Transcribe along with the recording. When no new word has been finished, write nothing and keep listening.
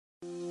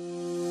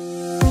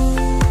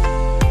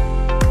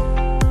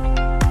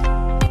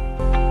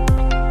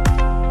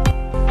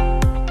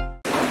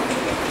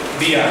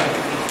Br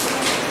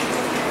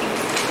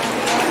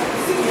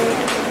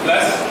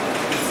plus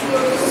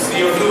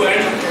CO2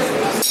 and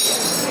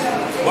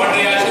what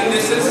reaction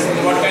this is?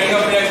 What kind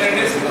of reaction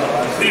it is?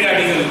 Free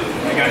radical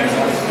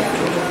mechanism.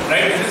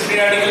 Right? This is free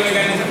radical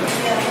mechanism.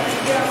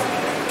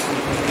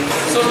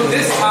 So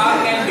this R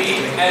can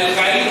be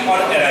alkyl or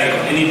aryl,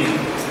 anything.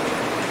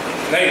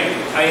 Right?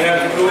 I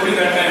have told you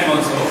that time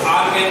also.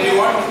 R can be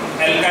what?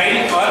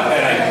 Alkyl or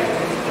aryl.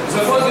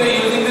 Suppose we are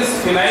using this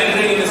phenyl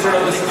ring instead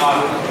of this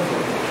R.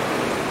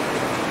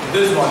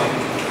 This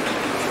molecule.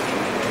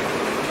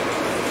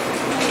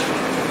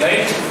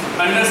 Right?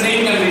 Under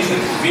same condition,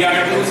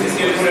 Br2,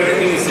 CCl4,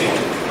 everything is same.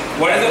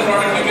 What is the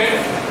product we get?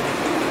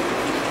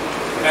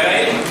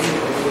 Aryl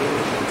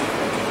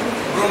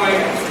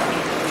bromide.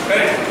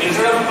 Correct?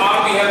 Instead of R,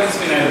 we have this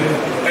phenyl.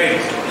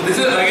 Right? So this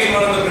is again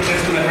one of the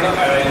preparation method of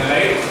aryl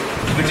halide,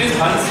 which is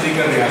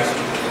Hunt-Sneaker reaction.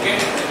 Okay?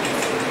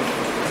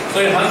 So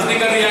in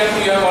Hunt-Sneaker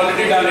reaction, you have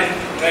already done it.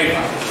 Right?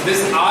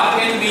 This R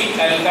can be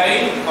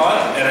alkyl or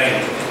aryl.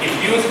 If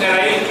you use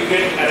aryl, you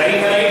get aryl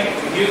halide.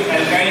 If you use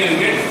alkyl,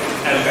 you get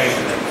alkyl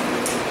halide.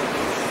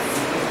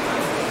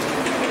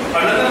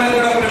 Another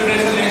method of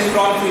preparation is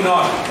from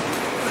phenol.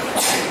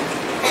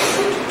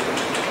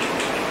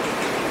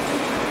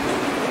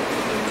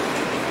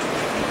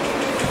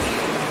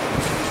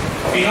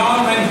 Phenol,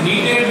 when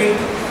heated with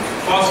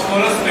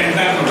phosphorus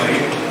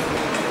pentachloride,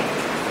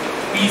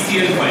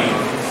 PCl5,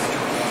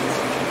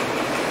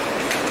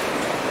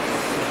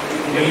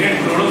 you will get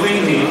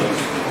chlorobenzene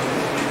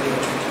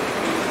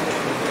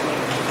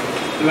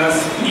plus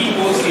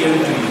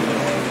EOCl3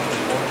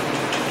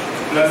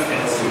 plus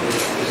HCl.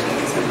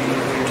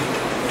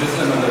 This is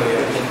another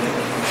reaction.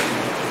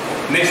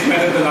 Next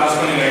method, the last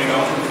one you write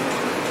down.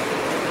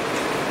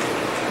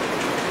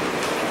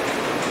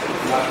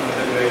 Last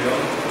method you write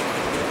down.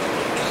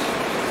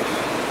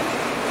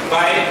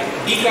 By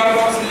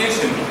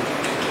decarboxylation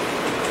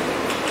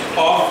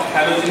of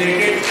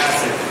halogenated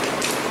acid.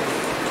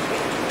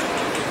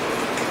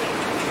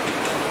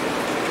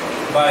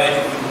 By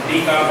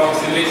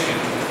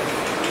decarboxylation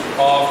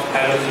of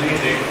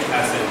halogenated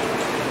acid.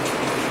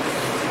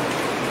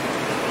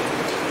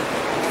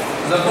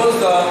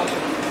 Suppose the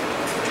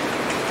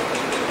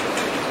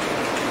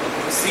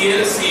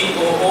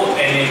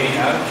ClCOONA we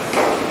have,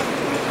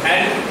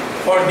 and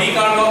for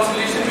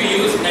decarboxylation we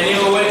use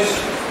NaOH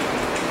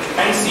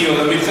and CO,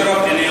 the mixture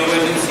of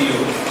NaOH and CO,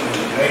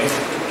 right?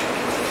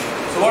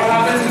 So what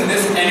happens in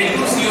this?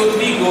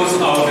 Na2CO3 goes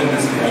out in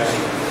this reaction,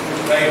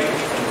 right?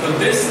 So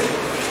this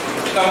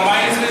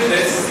combines with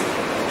this,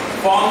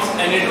 forms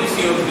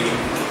Na2CO3.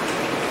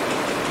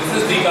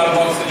 This is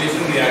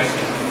decarboxylation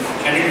reaction,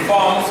 and it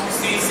forms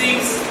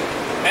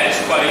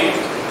C6H5,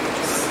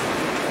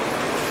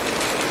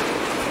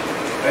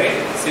 right?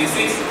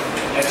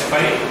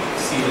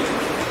 C6H5Cl.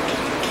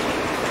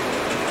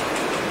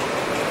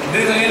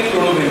 This is again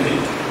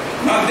chlorobenzene.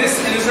 Now this,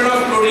 instead of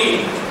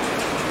chlorine,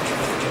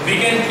 we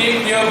can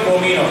take here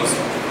bromine also.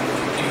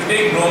 If you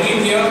take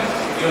bromine here,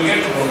 you will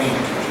get bromine.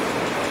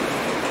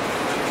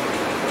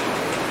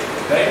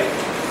 Right?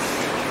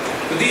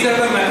 So these are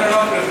the method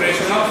of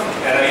preparation of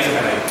aryl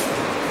halide.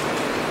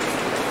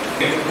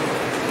 Okay.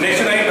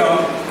 Next write down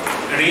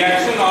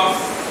reaction of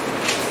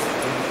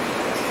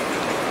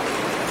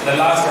the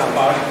last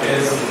part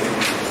is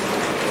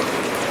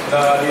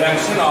the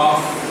reaction of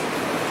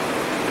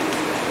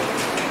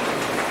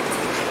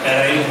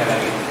aryl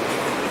halide.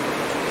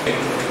 Okay.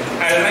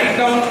 I'll write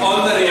down all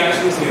the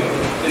reactions here.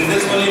 In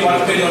this only one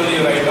page only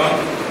you write down.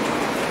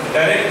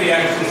 Direct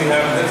reactions, you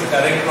have this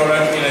direct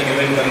product in a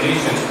given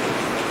condition.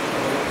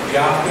 You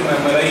have to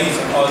memorize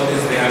all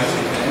these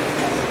reactions.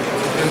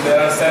 If there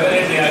are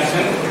 7-8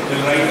 reactions,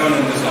 we'll write down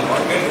in this one.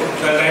 Okay?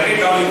 So I'll write it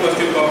down in first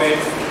copy.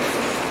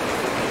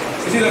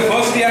 You see, the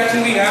first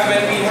reaction we have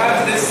when we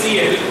have this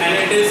Cl and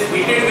it is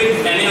heated with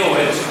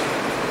NaOH,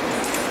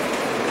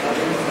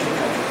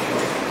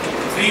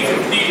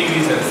 350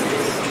 degrees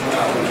Celsius.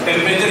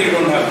 Temperature you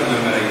don't have to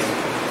memorize.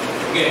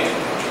 Okay.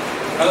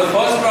 Now the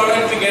first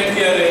product we get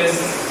here is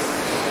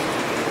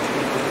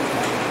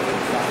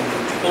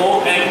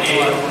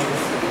ONA,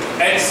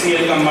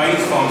 HCl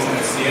combines forms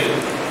HCl.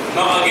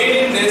 Now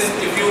again in this,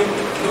 if you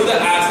do the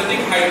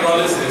acidic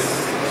hydrolysis,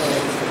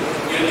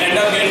 you will end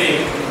up getting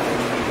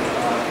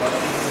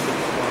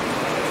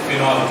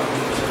phenol.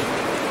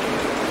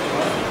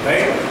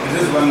 Right?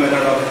 This is one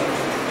method of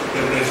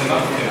preparation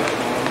of phenol.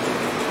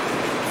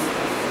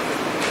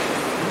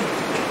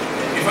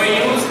 If I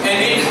use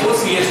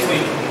NaOCH3,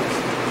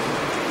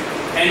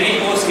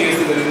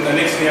 the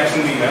next reaction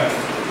we have,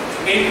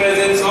 in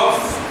presence of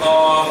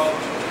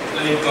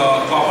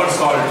copper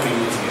salt we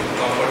use here,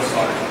 copper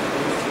salt.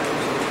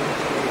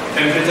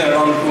 Temperature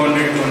around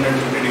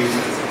 200-250 degrees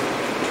Celsius.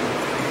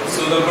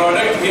 So the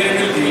product here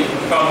will be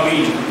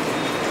toluene,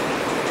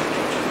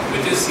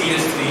 which is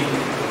CH3.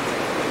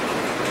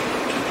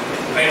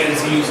 Right, and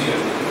CuC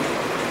here.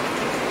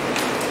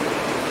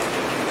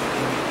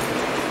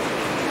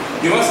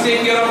 You must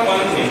take care of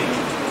one thing.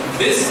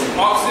 This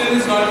oxygen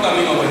is not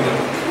coming over here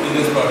in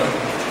this product.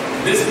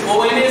 This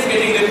ONA is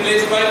getting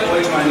replaced by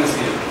OH minus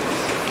here.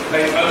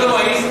 Right?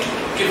 Otherwise,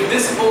 if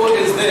this O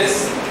is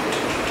this,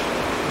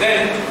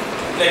 then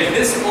like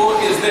this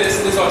O is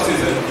this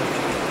oxygen,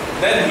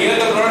 then here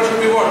the product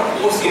should be what?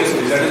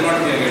 OCS3. That is not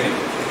we are getting.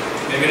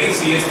 We are getting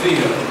CS3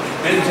 here.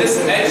 When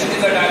this H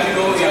is attached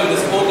over here,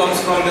 this O comes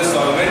from this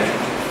solvent,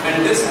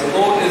 and this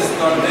O is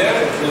not there,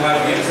 we'll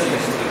have here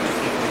CS3.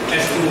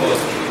 H2O.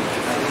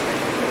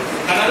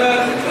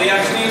 Another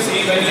reaction you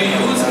see when you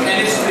use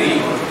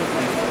NH3,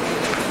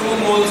 2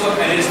 moles of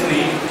NH3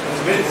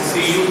 with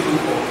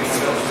Cu2O.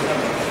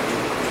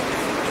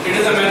 It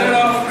is a method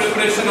of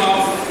preparation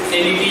of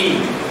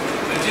aniline,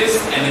 which is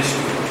NH2.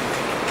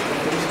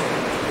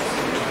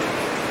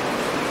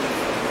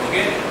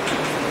 Okay.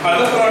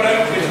 Other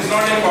product which is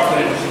not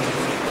important,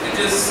 it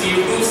is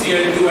Cu2,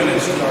 Cl2 and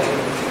H2.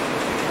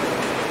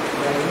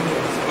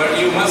 But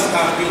you must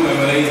have to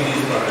memorize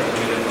these products.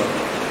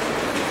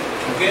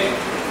 Okay.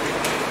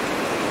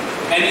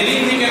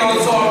 Aniline we can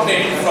also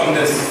obtain from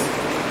this.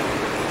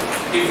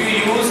 If you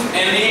use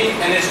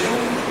NaNH2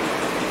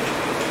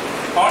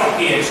 or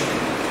KH2.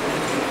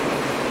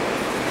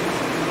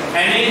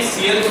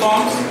 NaCl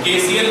forms,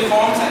 KCl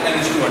forms and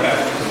NH2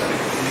 attached.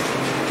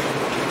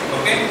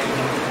 Okay.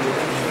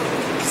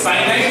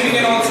 Cyanide we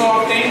can also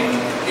obtain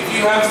if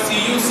you have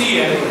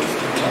CuCl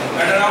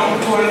at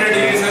around 200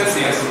 degrees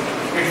Celsius.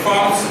 It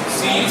forms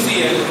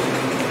CuCl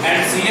and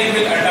Cl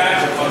will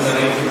attach on the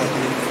ring.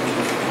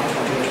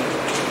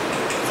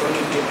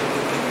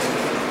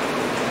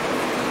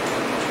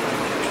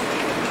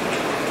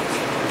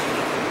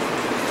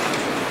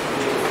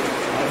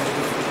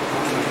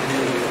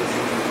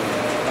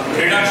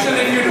 Reduction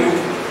if you do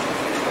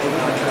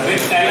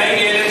with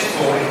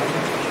LiAlH4,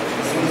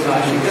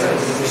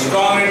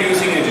 strong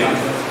reducing agent,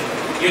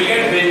 you'll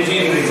get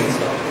benzene rings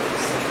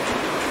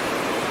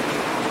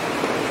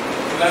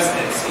plus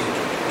HCl.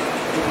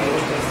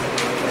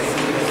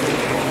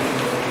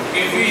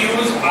 If you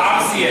use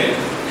RCl,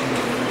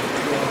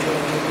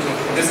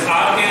 this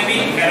R can be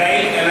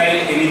Aryl,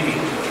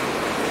 anything,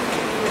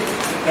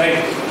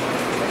 right?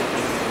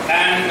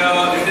 And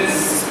it is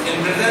in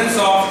presence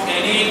of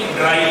any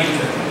dry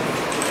ether.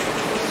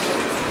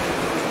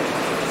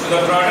 So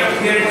the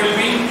product here it will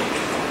be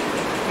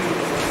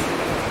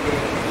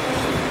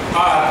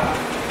R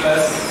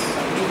plus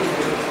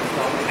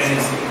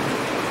NC.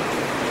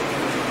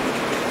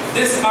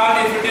 This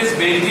R, if it is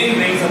benzene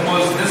ring,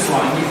 suppose this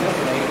one,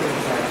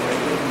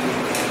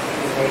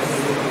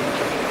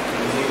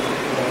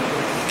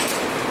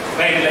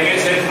 right, like I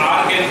said,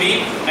 R can be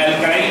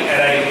alkyl,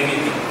 aryl,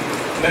 anything.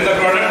 Then the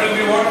product will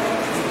be what?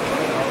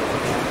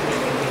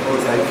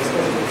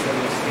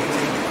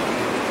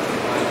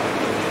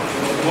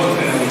 Both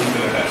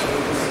will attach.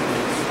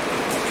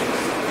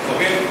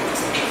 Okay?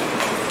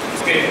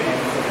 Okay.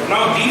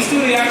 Now these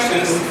two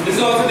reactions, this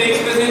also takes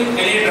place in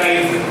any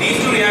dry ether. These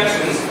two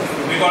reactions,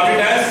 we call it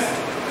as,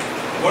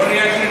 what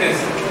reaction it is?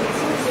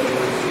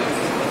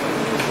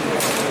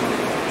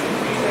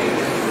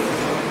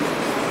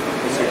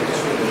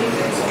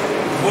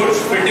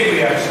 Bush-Fittig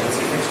reactions.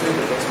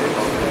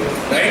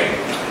 Right?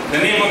 The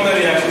name of the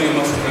reaction you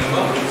must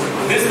remember.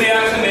 This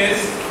reaction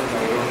is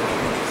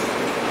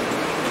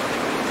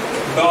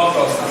Daw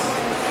process.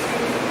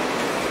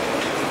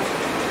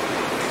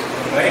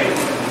 Right?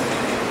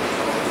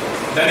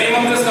 The name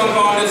of this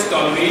compound is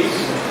toluene.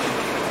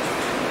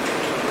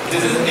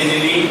 This is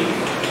aniline.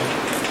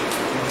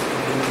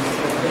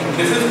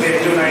 This is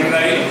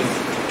benzonitrile.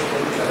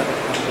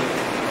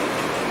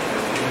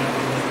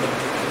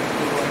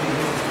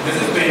 This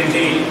is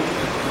benzene.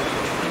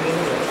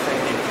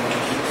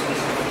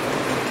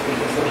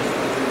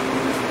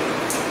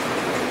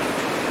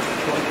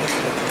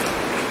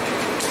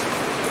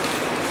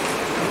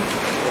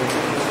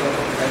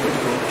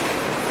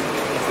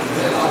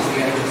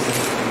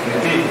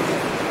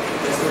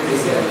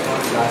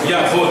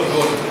 Yeah, both.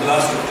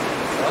 Last one.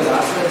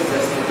 Last one is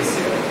just the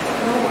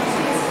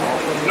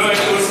No, it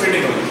was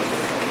critical.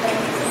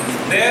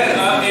 There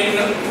in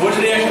Wood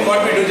reaction,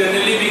 what we do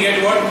generally, we get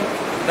what?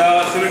 The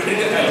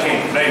symmetrical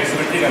alkane, right?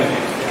 Symmetric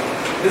alkane.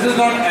 This is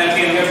not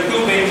alkane, we have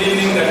two benzene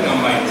rings that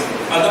combines.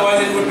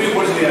 Otherwise, it would be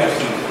Wood's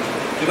reaction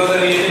because the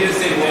reagent is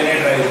same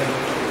anhydride.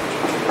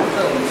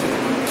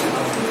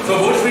 So,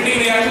 Wood-Fittig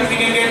reactions we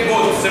can get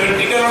both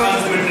symmetrical or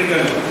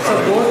unsymmetrical. So,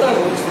 both are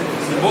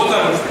Wood-Fittig. Both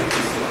are Wood-Fittig.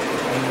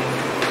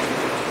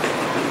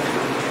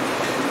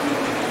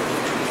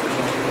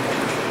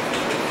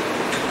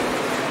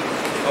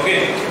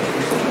 Okay.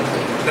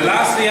 The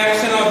last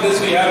reaction of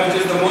this we have,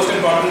 which is the most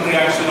important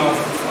reaction of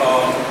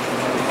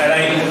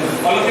Aryl.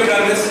 All of you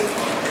have done this?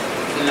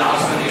 The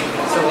last one.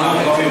 So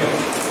copy.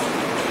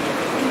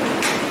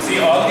 See,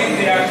 all these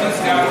reactions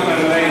you have to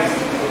memorize.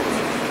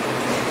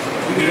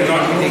 You did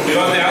not,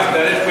 because they ask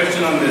direct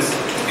question on this.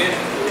 Okay.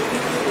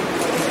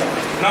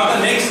 Now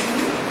the next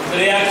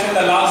reaction,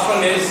 the last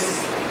one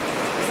is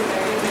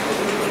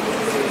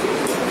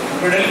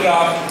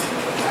Friedel-Crafts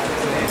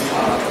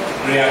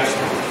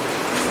reaction.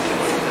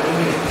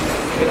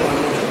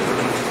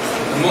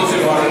 The most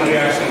important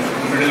reaction,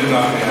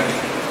 Friedel-Crafts reaction.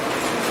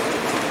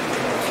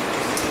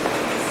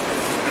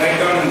 Write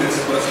down in this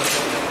first.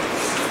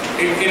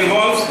 it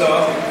involves the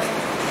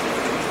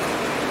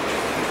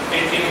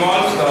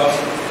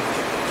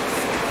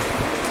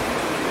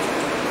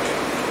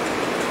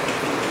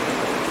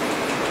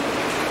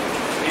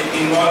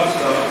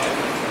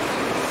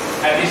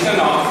addition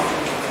of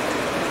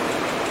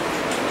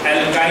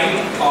alkyl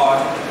or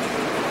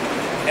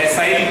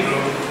acyl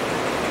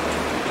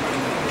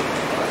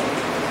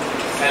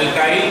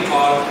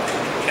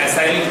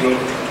group,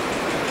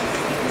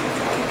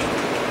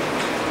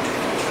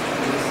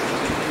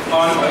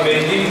 on a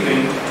benzene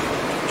ring.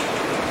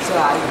 So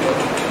alkyl.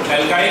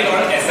 Alkyl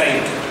or acyl.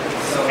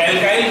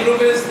 Alkyl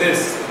group is this,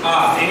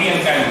 any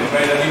alkyl group,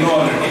 right, that you know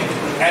already.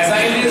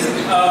 Acyl is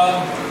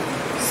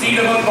C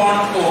double bond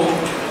O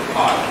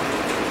R.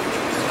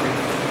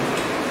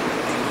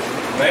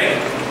 Right?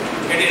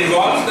 It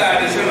involves the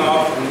addition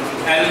of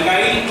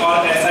alkyl or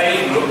acyl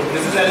group.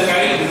 This is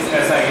alkyl, this is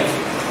acyl,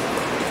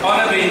 on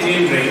a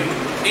benzene ring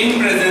in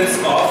presence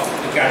of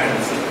the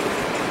catalyst.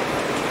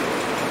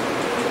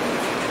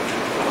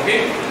 Okay?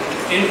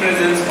 In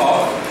presence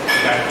of the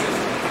catalyst.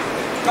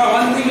 Now,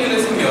 one thing you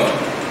listen here.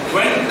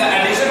 When the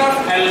addition of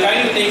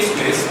alkyl takes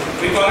place,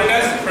 we call it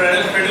as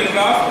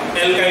Friedel-Crafts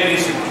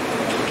alkylation.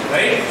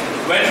 Right?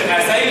 When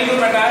acyl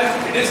group attached,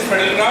 it is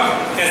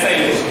Friedel-Crafts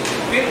acylation.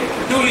 Okay?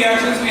 Two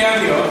reactions we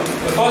have here.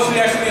 The first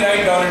reaction we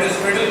write down, it is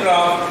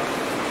Friedel-Crafts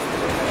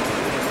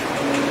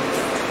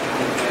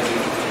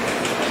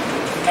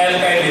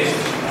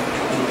alkylation.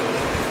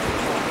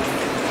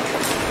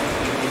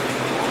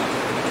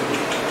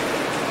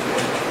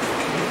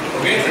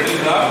 Okay,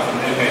 Friedel-Crafts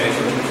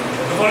alkylation.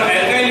 So for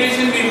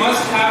alkylation, we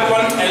must have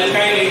one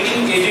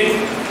alkylating agent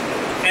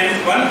and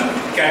one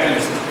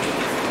catalyst.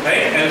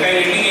 Right?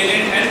 Alkylating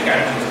agent and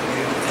catalyst.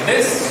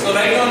 So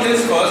write down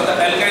this first, the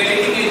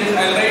alkylating agent.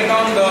 I'll write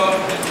down the,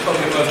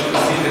 okay, first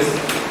we'll see this.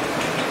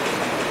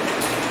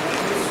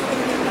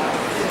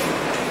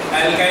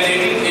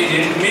 Alkylating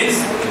agent means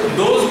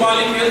those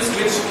molecules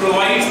which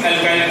provides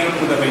alkyl group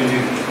to the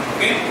benzene.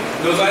 Okay?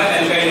 Those are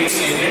alkylating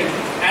agent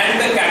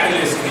and the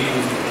catalyst we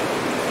use.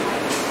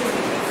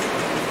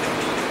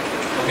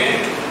 Okay?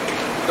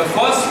 The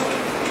first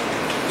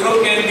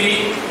group can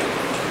be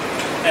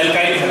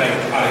alkyl halide,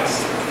 RX.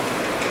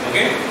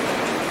 Okay?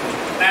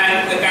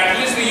 And the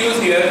catalyst we use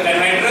here,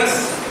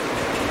 anhydrous,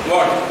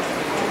 what?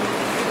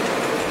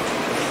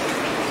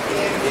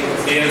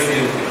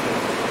 ALCL.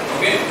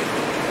 Okay?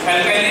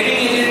 Alkylating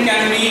agent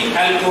can be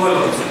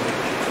alcohol also.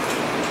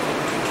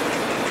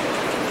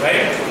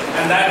 Right?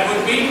 And that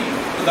would be,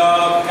 the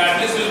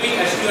catalyst will be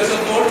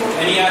H2SO4,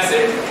 any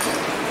acid,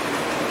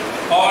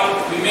 or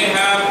we may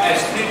have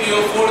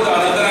H3PO4, the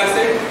another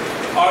acid,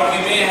 or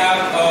we may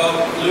have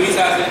Lewis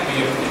acid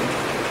PFP.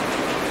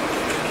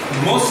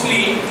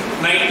 Mostly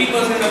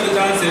 90% of the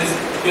chances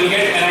you will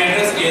get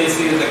anhydrous ALC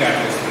as the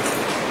catalyst.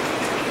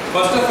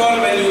 First of all,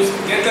 when you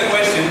get the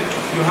question,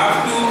 you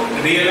have to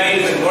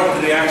realize what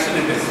reaction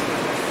it is,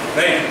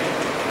 right?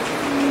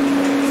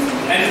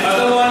 And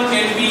other one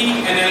can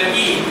be an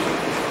alkene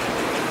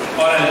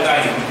or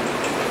alkyne,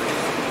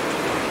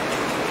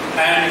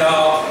 and the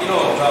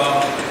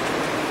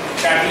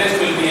catalyst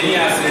will be any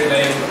acid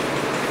like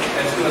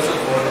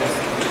H2SO4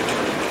 acid.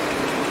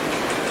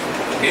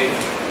 Okay,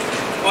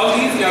 all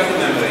these you have to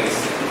memorize.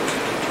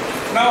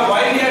 Now,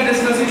 why we are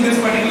discussing this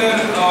particular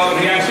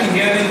reaction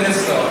here in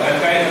this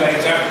alkyl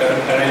halide chapter,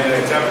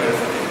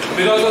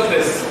 because of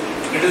this.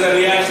 It is a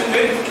reaction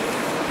with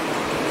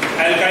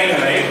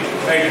alkyl halide,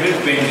 right, with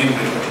benzene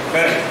ring.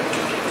 Correct.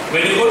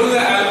 When you go to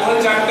the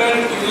alcohol chapter,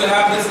 you will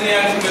have this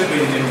reaction with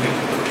benzene ring.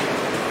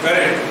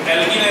 Correct.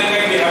 Alkene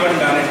alkyl, we haven't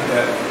done it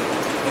there.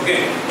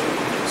 Okay.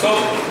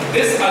 So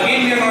this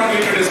again we are not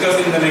going to discuss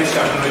in the next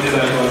chapter, which is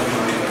alcohol.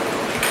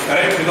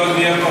 Correct. Because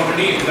we have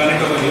already done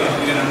it over here.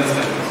 You can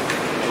understand this.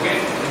 Okay,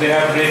 they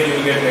have break, you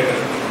will get later.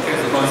 Okay,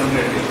 so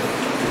concentrate here.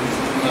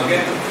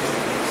 Okay,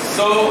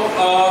 so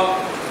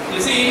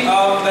you see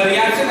the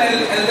reaction.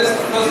 I'll just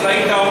first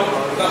write down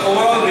the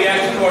overall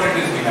reaction. What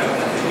it is we have: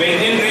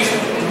 benzene ring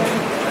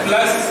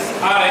plus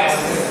RX,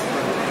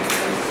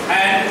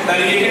 and the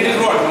reagent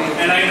is what?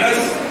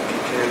 Anhydrous.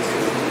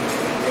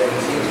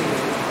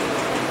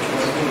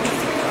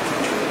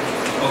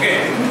 Okay,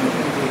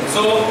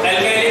 so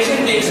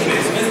alkylation takes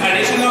place. Means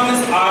addition of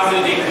this R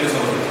will take place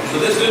over. So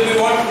this will be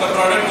what? The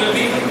product will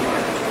be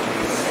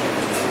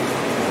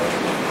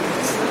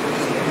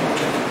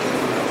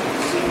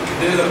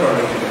this is the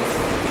product.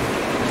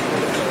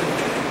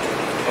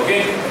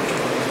 Okay.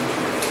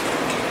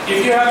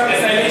 If you have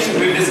acylation,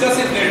 we'll discuss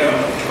it later,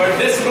 but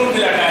this group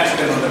will attach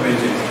to the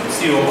benzene,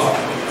 COR.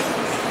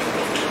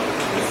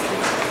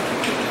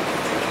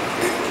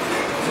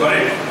 Got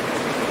it?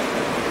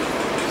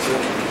 So,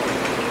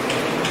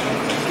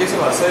 in case of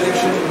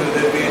acylation, will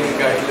there be any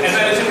catalyst?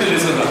 Acylation will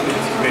discuss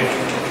afterwards.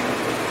 Wait.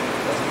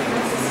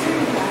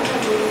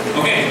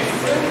 Okay.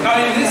 Now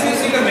in this you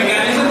see the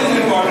mechanism is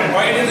important.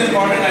 Why it is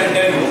important, I'll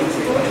tell you.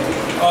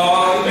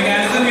 The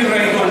mechanism you try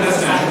to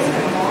understand.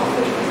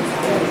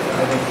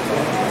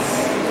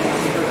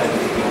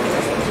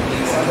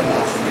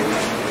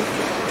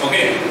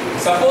 Okay.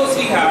 Suppose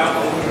we have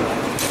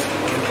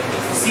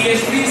C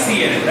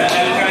CH3Cl, the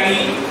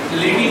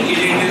alkylating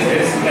agent is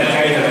this,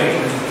 alkyl halide,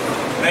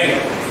 right?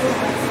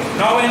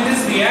 Now when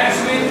this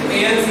reacts with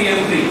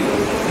AlCl3,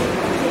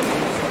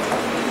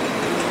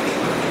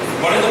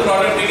 what is the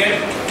product we get?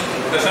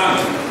 Prashant.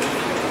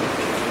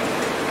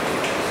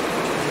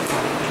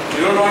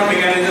 You don't want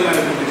mechanism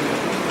manipulation.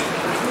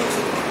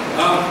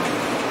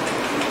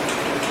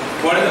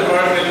 What is the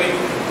product tell me?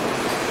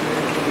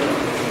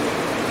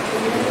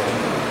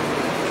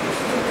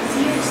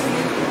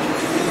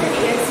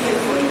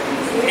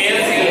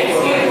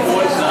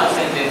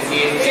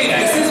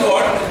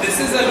 This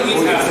is a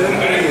Lewis acid,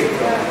 correct?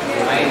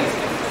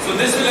 So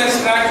this will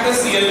extract the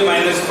Cl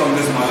minus from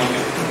this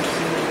molecule,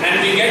 and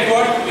we get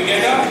what? We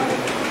get a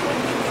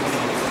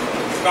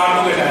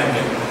carbocation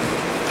here,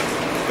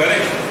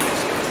 correct?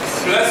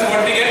 Plus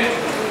what we get?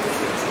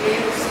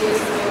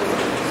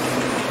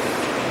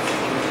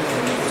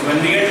 When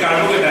we get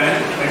carbocation,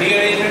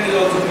 rearrangement is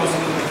also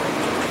possible.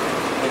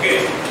 Okay,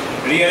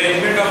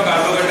 rearrangement of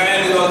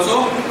carbocation is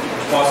also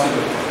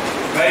possible,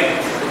 right?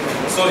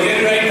 So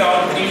here you write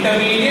down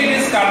intermediate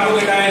is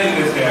carbocation in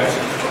this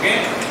reaction.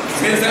 Okay,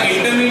 since the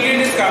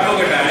intermediate is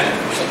carbocation,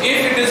 so if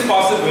it is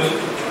possible,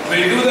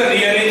 we'll do the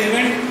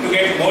rearrangement to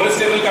get more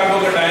stable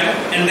carbocation,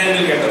 and then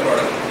we'll get the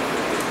product.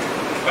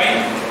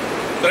 Fine.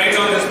 So write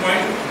down this point.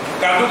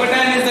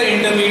 Carbocation is the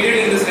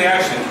intermediate in this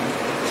reaction,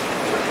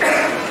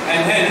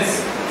 and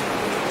hence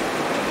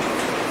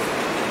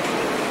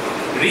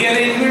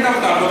rearrangement of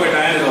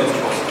carbocation is also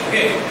possible.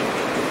 Okay.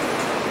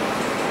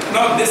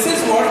 Now this is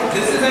what?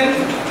 This is an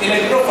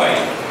electrophile,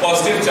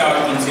 positive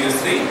charge on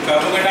CH3.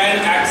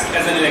 Carbocation acts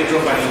as an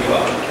electrophile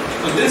here.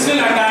 So this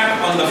will attack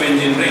on the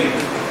benzene ring.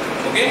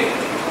 Okay.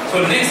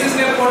 So next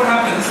step, what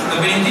happens? The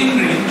benzene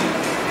ring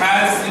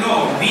has,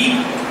 weak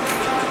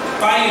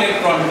pi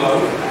electron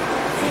cloud.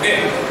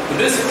 Okay. So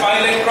this pi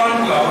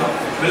electron cloud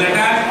will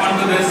attack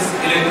onto this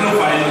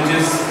electrophile, which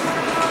is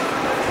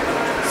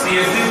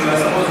CH3 plus.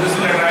 Suppose this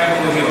will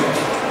attack over here,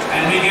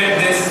 and we get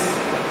this.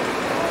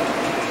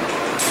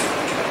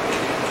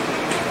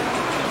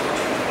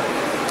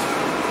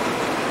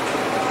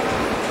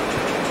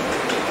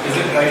 Is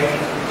it right?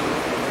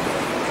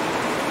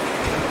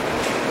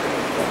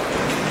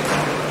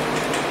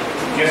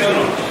 Yes or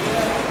no?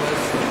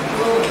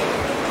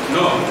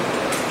 No.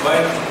 Why?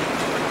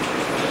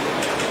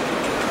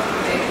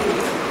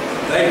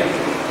 Right.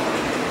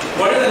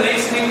 What is the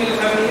next thing that will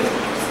happen here?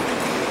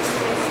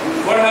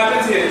 What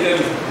happens here? Tell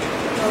me.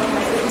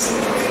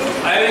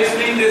 I will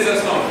explain this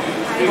just now.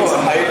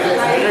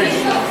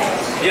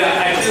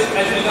 Yeah, actually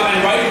come.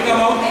 And why it come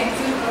out?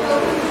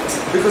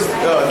 Because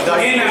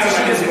again,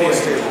 is more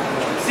stable.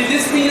 See,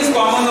 this thing is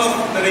common of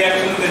the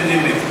reaction of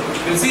benzene.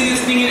 You see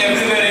this thing in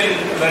everywhere in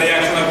the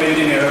reaction of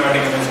benzene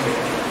aromatic chemistry.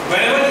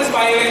 Whenever this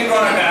pi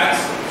electron attacks,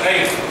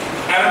 right,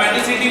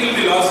 aromaticity will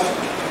be lost.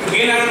 To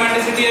gain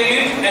aromaticity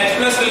again, H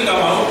plus will come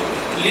out,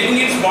 leaving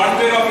its bond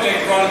pair of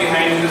electron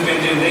behind this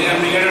benzene ring, and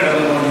we get a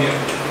double bond here,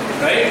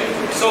 right?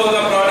 So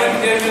the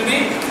product here will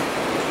be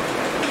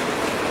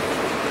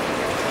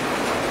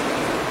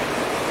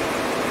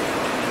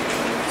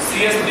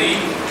CS3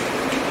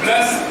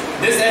 plus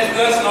this H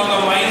plus now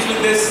combines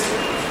with this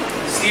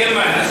Cl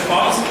minus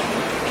forms.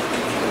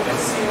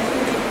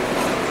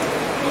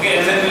 Okay,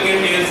 and then we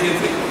get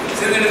AlCl3.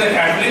 Since it is a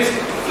catalyst,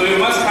 so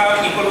you must have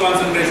equal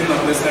concentration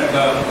of this at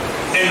the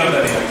end of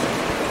the reaction.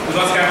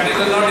 Because catalyst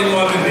does not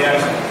involve in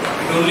reaction,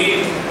 it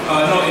only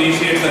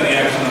initiates the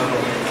reaction of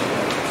protein.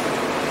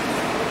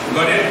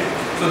 Got it?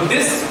 So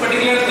this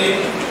particular thing,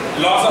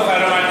 loss of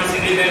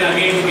aromaticity, then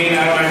again to gain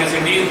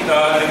aromaticity,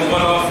 the removal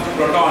of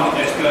proton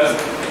H plus.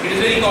 It is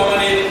very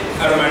common in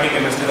aromatic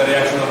chemistry, the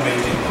reaction of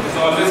benzene.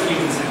 So always keep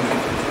this in mind.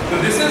 So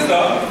this is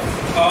the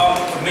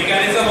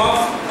mechanism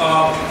of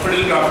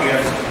Friedel-Crafts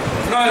reaction.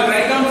 Now I'll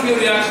write down a few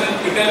reactions.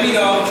 You tell me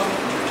the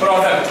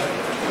product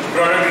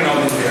in all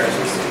these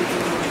reactions.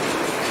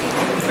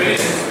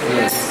 Finish?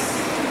 Yes.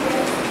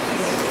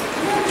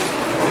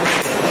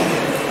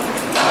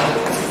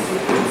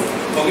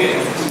 Okay.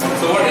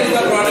 So what is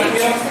the product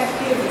here?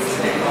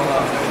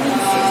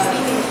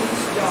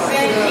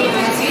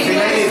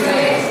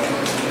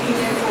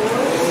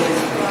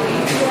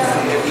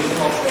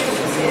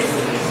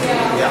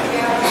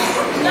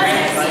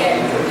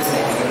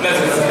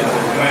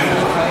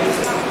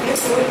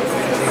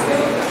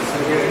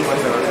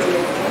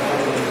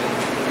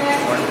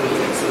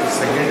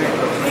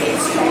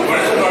 What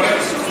is the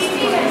product?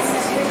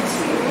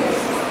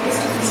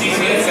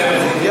 CCl7.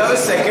 You have a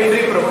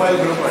secondary profile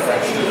group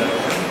attached to that.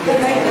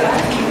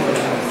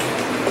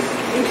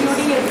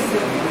 Including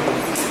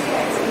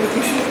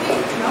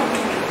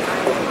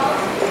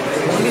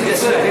only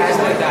this one has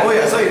like that. Oh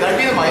yeah, so that will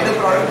be the minor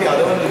product, the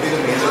other one will be the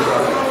major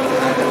product.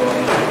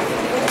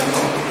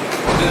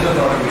 This is the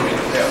product we get.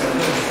 Yeah.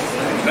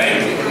 Right?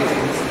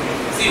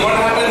 See what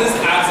happens is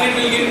acid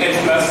will give H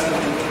plus.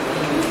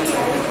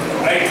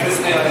 Right? This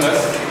H plus.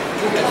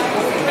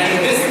 And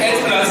this H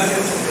plus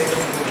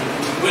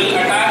will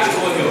attach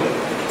over here.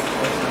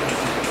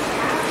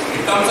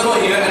 It comes over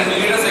here and we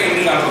get a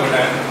secondary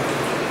carbocation.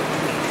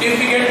 If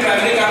we get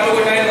primary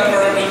carbocation, the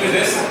product will be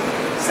this.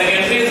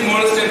 Secondary is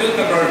more stable,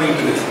 the product will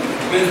be this.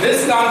 Means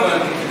this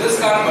carbon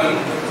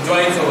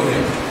joins over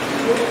here.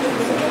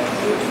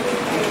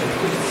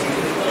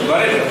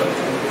 Got it?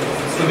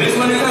 So this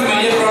one is a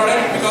major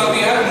product because we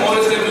have more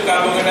stable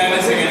carbon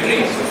as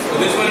secondary. So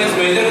this one is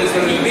major, this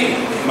one will be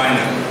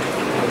minor.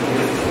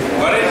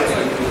 Got it?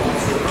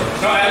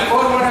 Now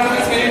alcohol, what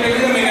happens? Can you tell me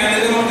the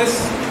mechanism of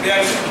this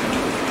reaction?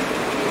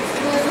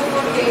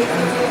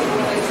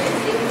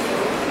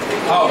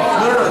 How?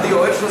 No, the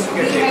OH doesn't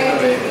get taken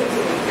away.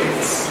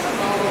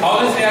 How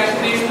this reaction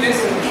takes place?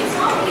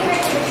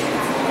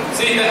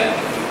 See, the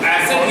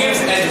acid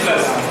gives H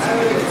plus,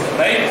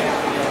 right?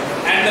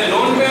 And the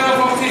lone pair of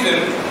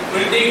oxygen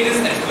will take this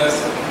H plus.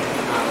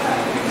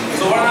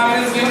 So what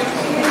happens here?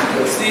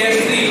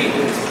 CH3,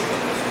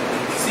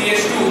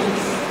 CH2,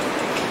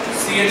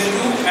 CH2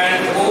 and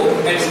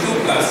OH2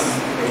 plus.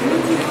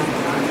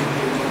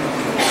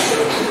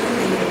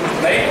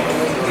 Right?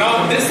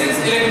 Now this is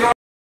electron.